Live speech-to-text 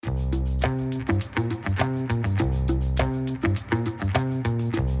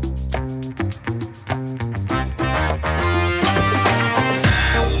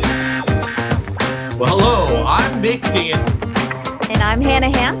I'm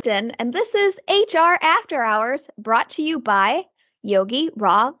Hannah Hampton, and this is HR After Hours, brought to you by Yogi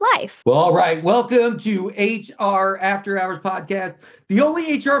Raw Life. Well, all right. Welcome to HR After Hours podcast, the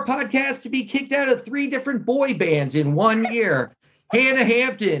only HR podcast to be kicked out of 3 different boy bands in 1 year. Hannah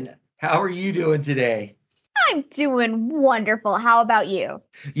Hampton, how are you doing today? I'm doing wonderful. How about you?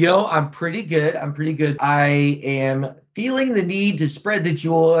 I'm pretty good. I am feeling the need to spread the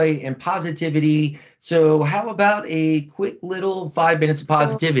joy and positivity. So how about a quick little 5 minutes of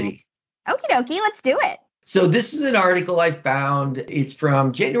positivity? Okie dokie, let's do it. So this is an article I found. It's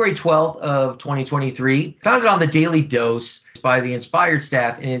from January 12th of 2023. Found it on the Daily Dose by the Inspired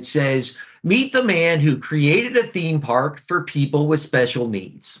staff, and it says, "Meet the man who created a theme park for people with special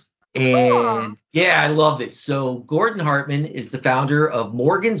needs." And yeah, I love this. So Gordon Hartman is the founder of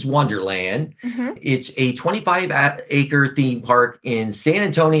Morgan's Wonderland. It's a 25-acre theme park in San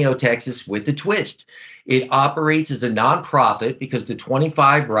Antonio, Texas, with a twist. It operates as a nonprofit because the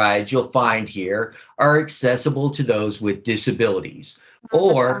 25 rides you'll find here are accessible to those with disabilities,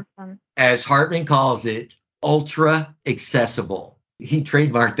 or awesome. As Hartman calls it, ultra accessible. He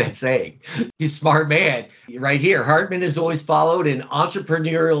trademarked that saying. He's a smart man. Right here, Hartman has always followed an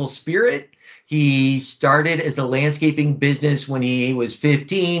entrepreneurial spirit. He started as a landscaping business when he was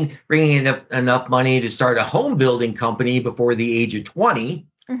 15, bringing in enough money to start a home building company before the age of 20.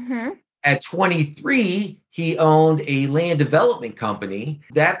 At 23, he owned a land development company.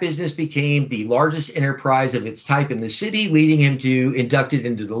 That business became the largest enterprise of its type in the city, leading him to inducted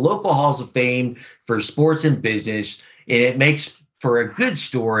into the local halls of fame for sports and business. And it makes for a good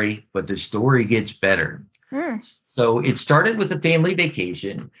story, but the story gets better. So it started with a family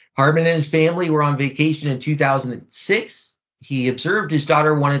vacation. Hartman and his family were on vacation in 2006. He observed his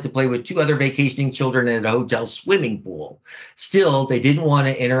daughter wanted to play with 2 other vacationing children at a hotel swimming pool. Still, they didn't want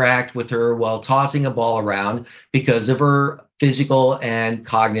to interact with her while tossing a ball around because of her physical and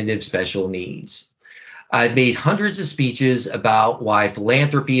cognitive special needs. "I've made hundreds of speeches about why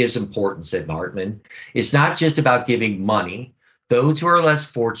philanthropy is important," said Hartman. "It's not just about giving money. Those who are less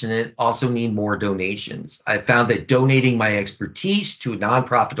fortunate also need more donations. I found that donating my expertise to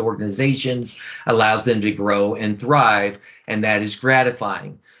nonprofit organizations allows them to grow and thrive, and that is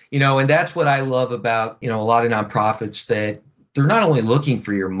gratifying." And that's what I love about, a lot of nonprofits, that they're not only looking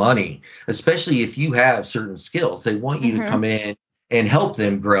for your money, especially if you have certain skills. They want you to come in and help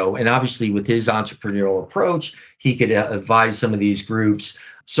them grow. And obviously, with his entrepreneurial approach, he could advise some of these groups.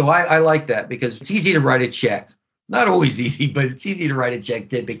 So I like that because it's easy to write a check. Not always easy, but it's easy to write a check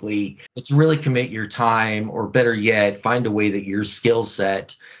typically. But to really commit your time, or better yet, find a way that your skill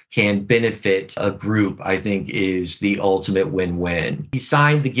set can benefit a group, I think is the ultimate win-win. He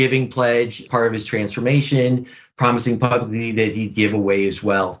signed the Giving Pledge, part of his transformation, promising publicly that he'd give away his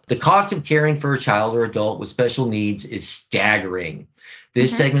wealth. The cost of caring for a child or adult with special needs is staggering.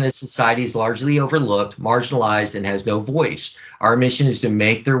 This segment of society is largely overlooked, marginalized, and has no voice. Our mission is to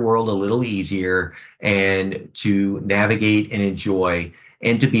make their world a little easier and to navigate and enjoy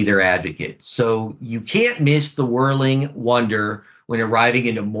and to be their advocate. So you can't miss the whirling wonder when arriving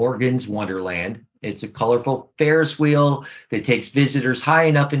into Morgan's Wonderland. It's a colorful Ferris wheel that takes visitors high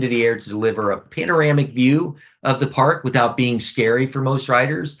enough into the air to deliver a panoramic view of the park without being scary for most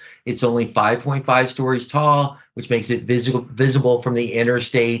riders. It's only 5.5 stories tall, which makes it visible from the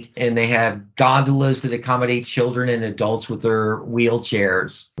interstate. And they have gondolas that accommodate children and adults with their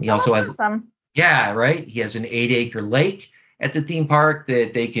wheelchairs. He also has, yeah, right. He has an 8-acre lake at the theme park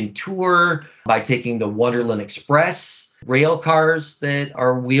that they can tour by taking the Wonderland Express rail cars that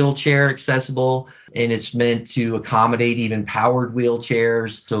are wheelchair accessible, and it's meant to accommodate even powered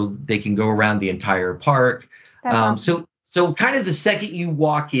wheelchairs so they can go around the entire park. So kind of the second you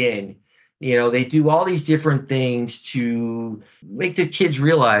walk in, they do all these different things to make the kids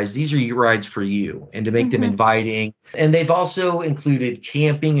realize these are your rides for you and to make them inviting. And they've also included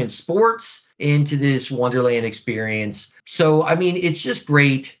camping and sports into this Wonderland experience. So, I mean, it's just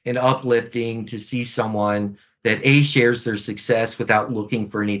great and uplifting to see someone that shares their success without looking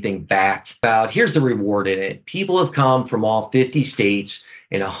for anything back. Here's the reward in it. People have come from all 50 states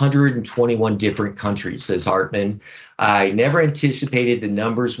and 121 different countries, says Hartman. I never anticipated the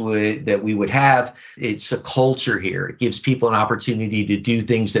numbers that we would have. It's a culture here. It gives people an opportunity to do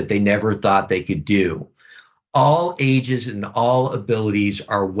things that they never thought they could do. All ages and all abilities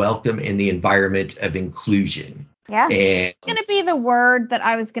are welcome in the environment of inclusion. Yeah, it's going to be the word that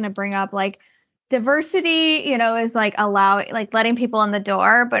I was going to bring up. Like, diversity, is letting people in the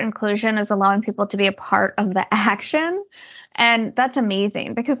door, but inclusion is allowing people to be a part of the action. And that's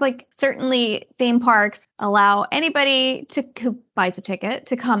amazing because certainly theme parks allow anybody who buys a ticket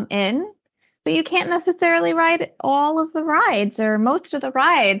to come in, but you can't necessarily ride all of the rides or most of the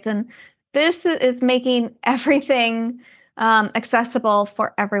rides. And this is making everything accessible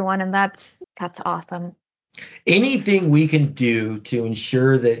for everyone. And that's awesome. Anything we can do to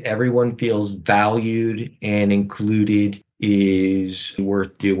ensure that everyone feels valued and included is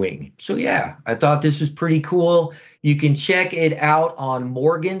worth doing. So yeah, I thought this was pretty cool. You can check it out on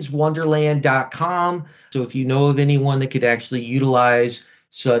morganswonderland.com. So if you know of anyone that could actually utilize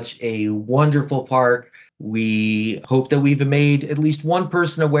such a wonderful park, we hope that we've made at least one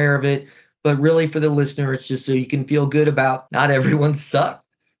person aware of it. But really for the listener, it's just so you can feel good about not everyone sucks.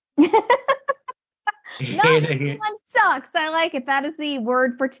 Not everyone sucks. I like it. That is the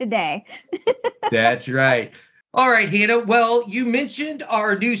word for today. That's right. All right, Hannah. Well, you mentioned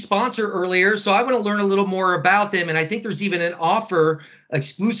our new sponsor earlier, so I want to learn a little more about them. And I think there's even an offer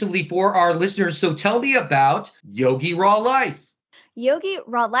exclusively for our listeners. So tell me about Yogi Raw Life. Yogi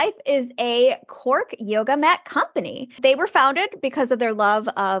Raw Life is a cork yoga mat company. They were founded because of their love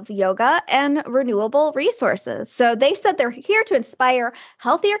of yoga and renewable resources. So they said they're here to inspire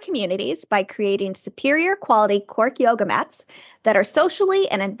healthier communities by creating superior quality cork yoga mats that are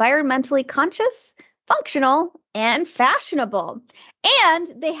socially and environmentally conscious, functional, and fashionable. And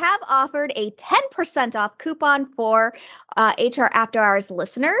they have offered a 10% off coupon for HR After Hours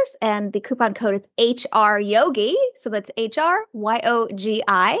listeners. And the coupon code is HR Yogi. So that's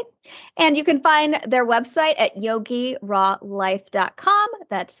HRYOGI. And you can find their website at yogirawlife.com.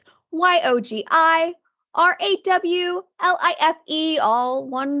 That's YOGIRAWLIFE, all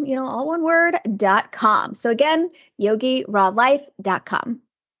one word.com. So again, yogirawlife.com.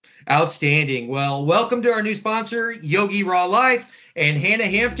 Outstanding. Well, welcome to our new sponsor, Yogi Raw Life. And Hannah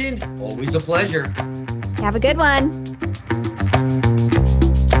Hampton, always a pleasure. Have a good one.